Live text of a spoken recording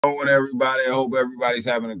Morning, everybody. I hope everybody's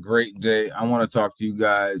having a great day. I want to talk to you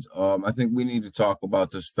guys. I think we need to talk about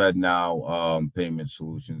this FedNow payment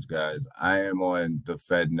solutions, guys. I am on the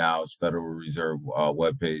FedNow's Federal Reserve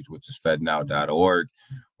webpage, which is fednow.org.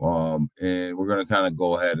 And we're going to kind of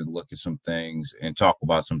go ahead and look at some things and talk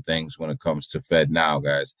about some things when it comes to FedNow,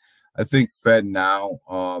 guys. I think FedNow,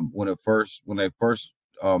 when they first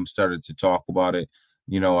started to talk about it,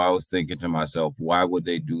 I was thinking to myself, why would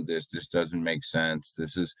they do this? This doesn't make sense.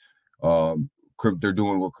 This is they're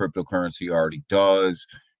doing what cryptocurrency already does.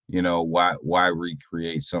 Why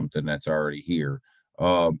recreate something that's already here?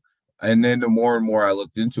 And then the more and more I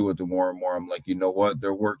looked into it, the more and more I'm like, you know what?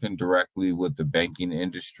 They're working directly with the banking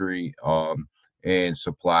industry and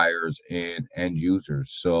suppliers and end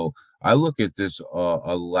users. So I look at this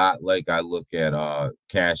a lot like I look at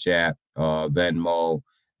Cash App, Venmo,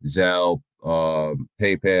 Zelle,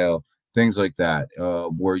 PayPal, things like that,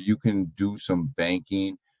 where you can do some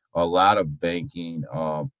banking, a lot of banking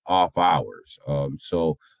off hours.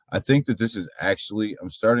 So I think that this is actually, I'm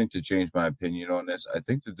starting to change my opinion on this. I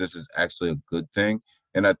think that this is actually a good thing.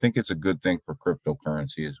 And I think it's a good thing for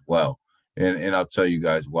cryptocurrency as well. And I'll tell you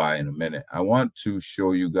guys why in a minute. I want to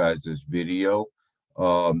show you guys this video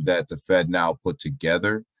that the FedNow put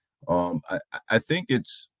together. I think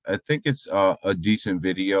it's a decent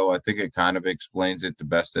video. I think it kind of explains it the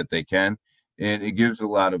best that they can, and it gives a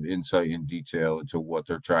lot of insight and detail into what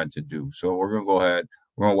they're trying to do. So we're gonna go ahead,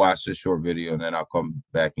 we're gonna watch this short video, and then I'll come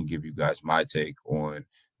back and give you guys my take on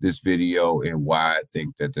this video and why I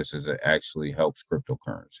think that this is actually helps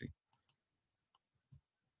cryptocurrency.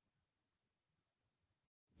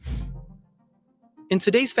 In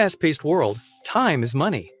today's fast-paced world, time is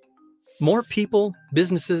money. More people,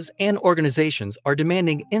 businesses, and organizations are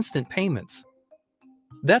demanding instant payments.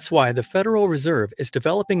 That's why the Federal Reserve is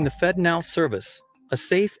developing the FedNow service, a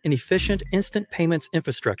safe and efficient instant payments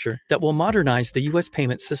infrastructure that will modernize the U.S.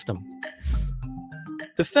 payment system.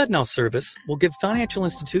 The FedNow service will give financial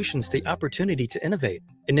institutions the opportunity to innovate,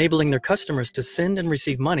 enabling their customers to send and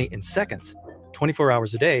receive money in seconds, 24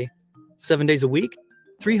 hours a day, 7 days a week,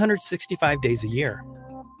 365 days a year.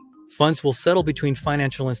 Funds will settle between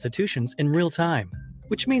financial institutions in real time,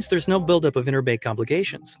 which means there's no buildup of interbank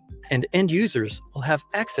obligations, and end users will have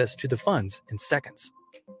access to the funds in seconds.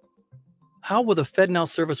 How will the FedNow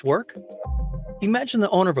service work? Imagine the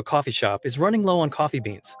owner of a coffee shop is running low on coffee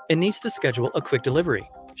beans and needs to schedule a quick delivery.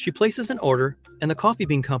 She places an order, and the coffee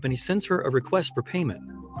bean company sends her a request for payment.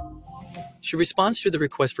 She responds to the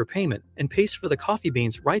request for payment and pays for the coffee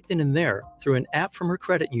beans right then and there through an app from her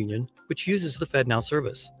credit union, which uses the FedNow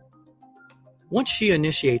service. Once she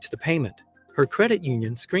initiates the payment, her credit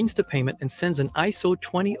union screens the payment and sends an ISO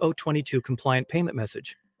 20022 compliant payment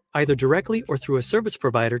message, either directly or through a service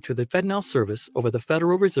provider to the FedNow service over the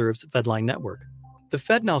Federal Reserve's FedLine network. The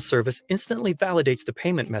FedNow service instantly validates the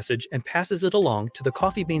payment message and passes it along to the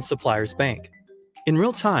coffee bean supplier's bank. In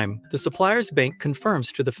real time, the supplier's bank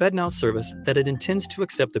confirms to the FedNow service that it intends to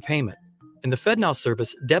accept the payment, and the FedNow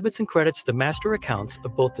service debits and credits the master accounts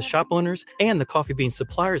of both the shop owners and the coffee bean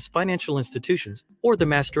suppliers' financial institutions or the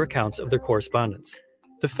master accounts of their correspondents.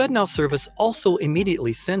 The FedNow service also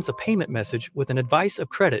immediately sends a payment message with an advice of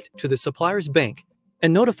credit to the supplier's bank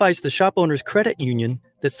and notifies the shop owner's credit union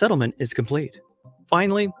that settlement is complete.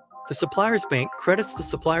 Finally, the supplier's bank credits the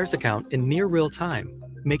supplier's account in near real time,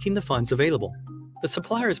 making the funds available. The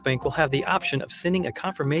supplier's bank will have the option of sending a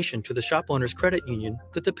confirmation to the shop owner's credit union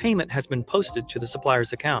that the payment has been posted to the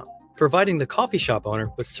supplier's account, providing the coffee shop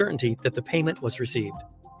owner with certainty that the payment was received.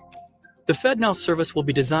 The FedNow service will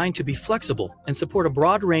be designed to be flexible and support a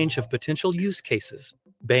broad range of potential use cases.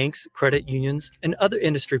 Banks, credit unions, and other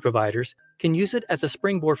industry providers can use it as a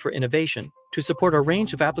springboard for innovation to support a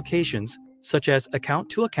range of applications such as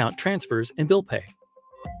account-to-account transfers and bill pay.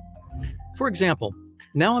 For example,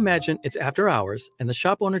 now imagine it's after hours and the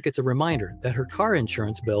shop owner gets a reminder that her car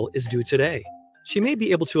insurance bill is due today. She may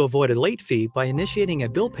be able to avoid a late fee by initiating a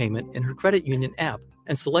bill payment in her credit union app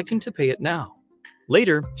and selecting to pay it now.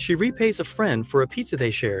 Later, she repays a friend for a pizza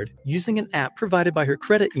they shared using an app provided by her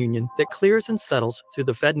credit union that clears and settles through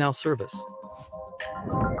the FedNow service.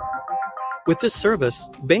 With this service,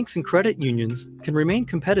 banks and credit unions can remain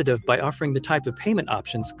competitive by offering the type of payment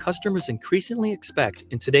options customers increasingly expect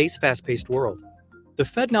in today's fast-paced world. The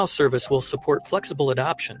FedNow service will support flexible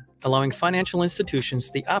adoption, allowing financial institutions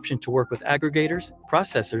the option to work with aggregators,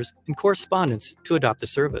 processors, and correspondents to adopt the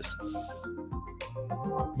service.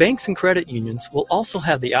 Banks and credit unions will also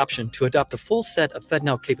have the option to adopt the full set of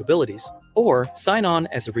FedNow capabilities or sign on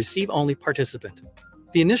as a receive-only participant.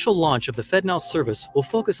 The initial launch of the FedNow service will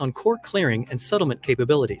focus on core clearing and settlement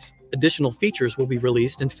capabilities. Additional features will be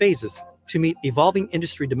released in phases to meet evolving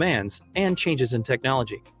industry demands and changes in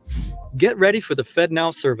technology. Get ready for the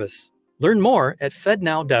FedNow service. Learn more at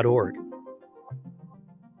fednow.org.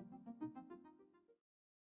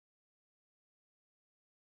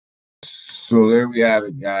 So there we have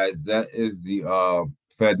it, guys. That is the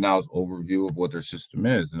FedNow's overview of what their system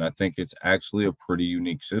is, and I think it's actually a pretty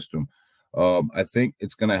unique system. I think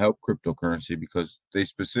it's going to help cryptocurrency because they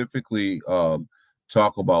specifically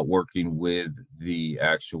talk about working with the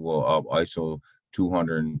actual ISO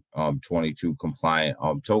 222 compliant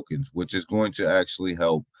tokens, which is going to actually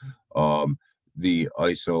help the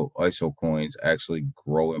ISO coins actually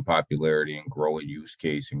grow in popularity and grow in use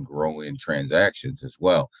case and grow in transactions as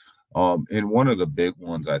well. And one of the big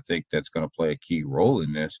ones I think that's going to play a key role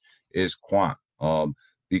in this is quant,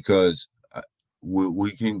 because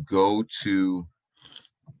we can go to,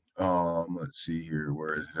 let's see here,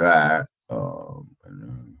 where is that?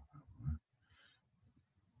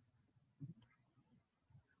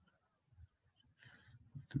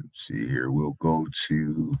 Let's see here, we'll go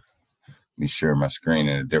to, let me share my screen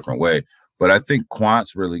in a different way. But I think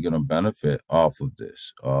quant's really going to benefit off of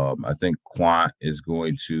this. I think quant is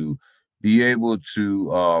going to be able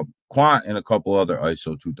to quant and a couple other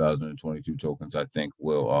ISO 2022 tokens. I think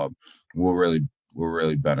will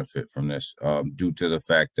really benefit from this due to the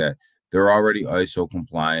fact that they're already ISO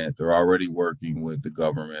compliant. They're already working with the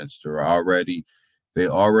governments. They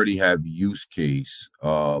already have use case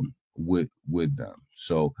with them.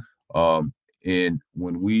 So and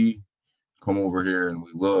when we come over here and we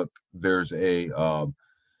look, there's a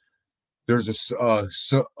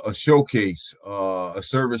showcase, a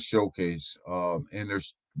service showcase, and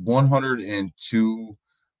there's 102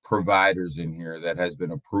 providers in here that has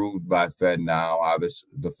been approved by FedNow, obviously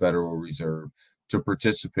the Federal Reserve, to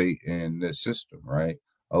participate in this system, right?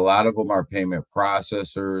 A lot of them are payment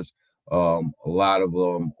processors, a lot of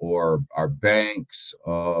them are banks,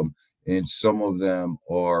 and some of them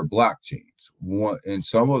are blockchains. And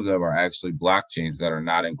some of them are actually blockchains that are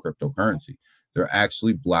not in cryptocurrency. They're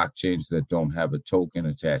actually blockchains that don't have a token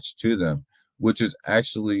attached to them, which is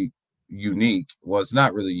actually unique. Well, it's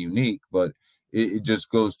not really unique, but it just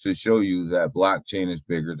goes to show you that blockchain is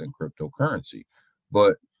bigger than cryptocurrency.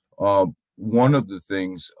 But one of the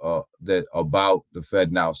things that about the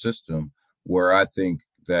FedNow system, where I think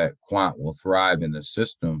that quant will thrive in the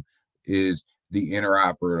system, is the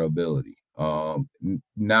interoperability.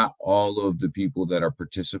 Not all of the people that are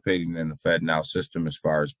participating in the FedNow system, as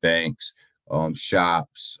far as banks,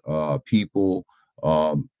 shops, people,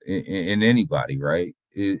 and anybody, right,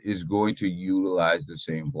 is going to utilize the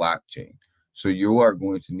same blockchain. So you are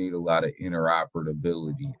going to need a lot of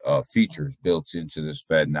interoperability features built into this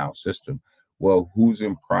FedNow system. Well, who's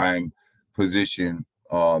in prime position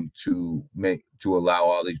to allow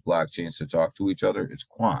all these blockchains to talk to each other? It's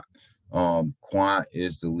Quant. Quant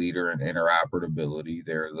is the leader in interoperability.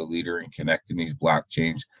 They're the leader in connecting these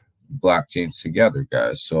blockchains together,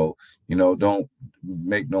 guys. So, don't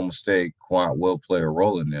make no mistake, Quant will play a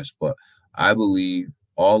role in this, but I believe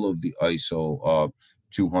all of the ISO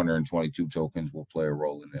 222 tokens will play a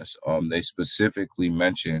role in this. They specifically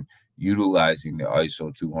mention utilizing the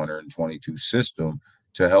ISO 222 system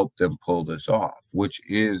to help them pull this off, which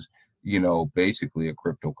is, basically a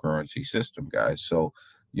cryptocurrency system, guys. So,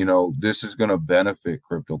 this is going to benefit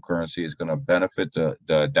cryptocurrency. It's going to benefit the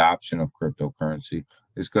adoption of cryptocurrency.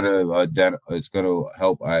 It's going to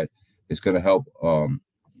help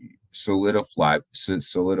solidify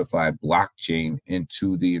blockchain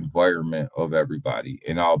into the environment of everybody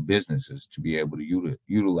and all businesses to be able to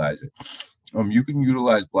utilize it. You can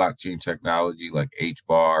utilize blockchain technology like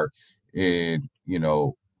HBAR and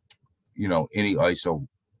any ISO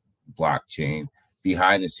blockchain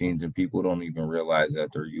behind the scenes, and people don't even realize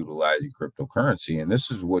that they're utilizing cryptocurrency. And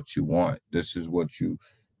this is what you want. This is what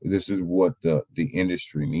the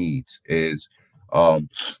industry needs is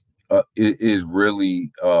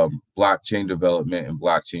really blockchain development and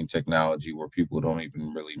blockchain technology where people don't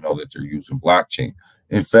even really know that they're using blockchain.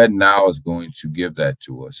 And FedNow is going to give that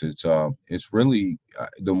to us. It's really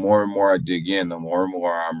the more and more I dig in, the more and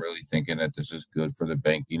more I'm really thinking that this is good for the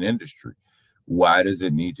banking industry. Why does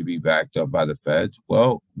it need to be backed up by the feds?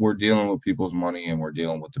 Well, we're dealing with people's money and we're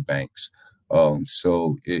dealing with the banks.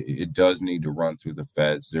 So it does need to run through the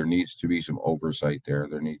feds. There needs to be some oversight there.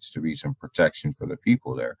 There needs to be some protection for the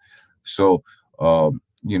people there. So,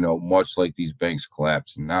 much like these banks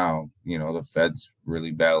collapsing now, the feds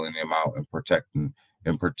really bailing them out and protecting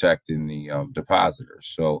the depositors.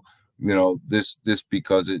 So, this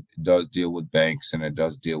because it does deal with banks and it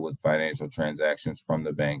does deal with financial transactions from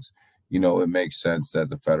the banks, it makes sense that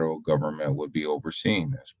the federal government would be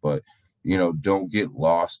overseeing this. But, don't get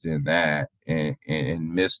lost in that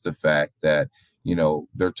and miss the fact that,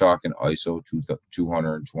 they're talking ISO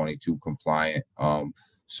 222 compliant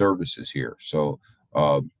services here. So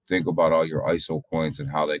think about all your ISO coins and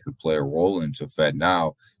how they could play a role into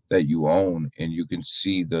FedNow that you own, and you can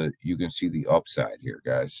see the upside here,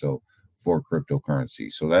 guys. So for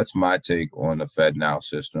cryptocurrency. So that's my take on the FedNow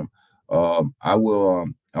system. I'll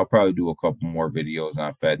probably do a couple more videos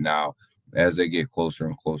on FedNow as they get closer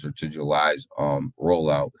and closer to July's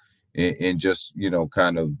rollout, and just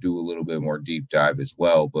kind of do a little bit more deep dive as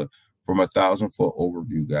well. But from a 1,000-foot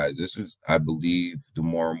overview, guys, this is, I believe, the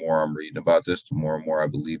more and more I'm reading about this, the more and more I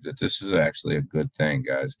believe that this is actually a good thing,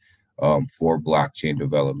 guys, for blockchain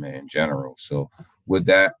development in general. So with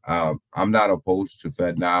that, I'm not opposed to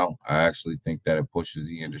FedNow. I actually think that it pushes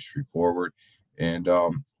the industry forward. And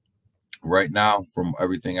right now, from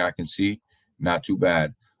everything I can see, not too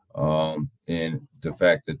bad. And the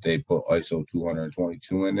fact that they put ISO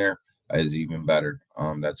 222 in there is even better.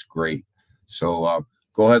 That's great. So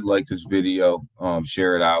go ahead, like this video,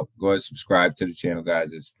 share it out. Go ahead, subscribe to the channel,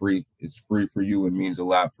 guys. It's free. It's free for you. It means a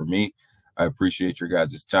lot for me. I appreciate your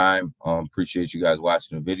guys' time. Appreciate you guys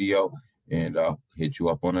watching the video, and hit you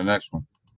up on the next one.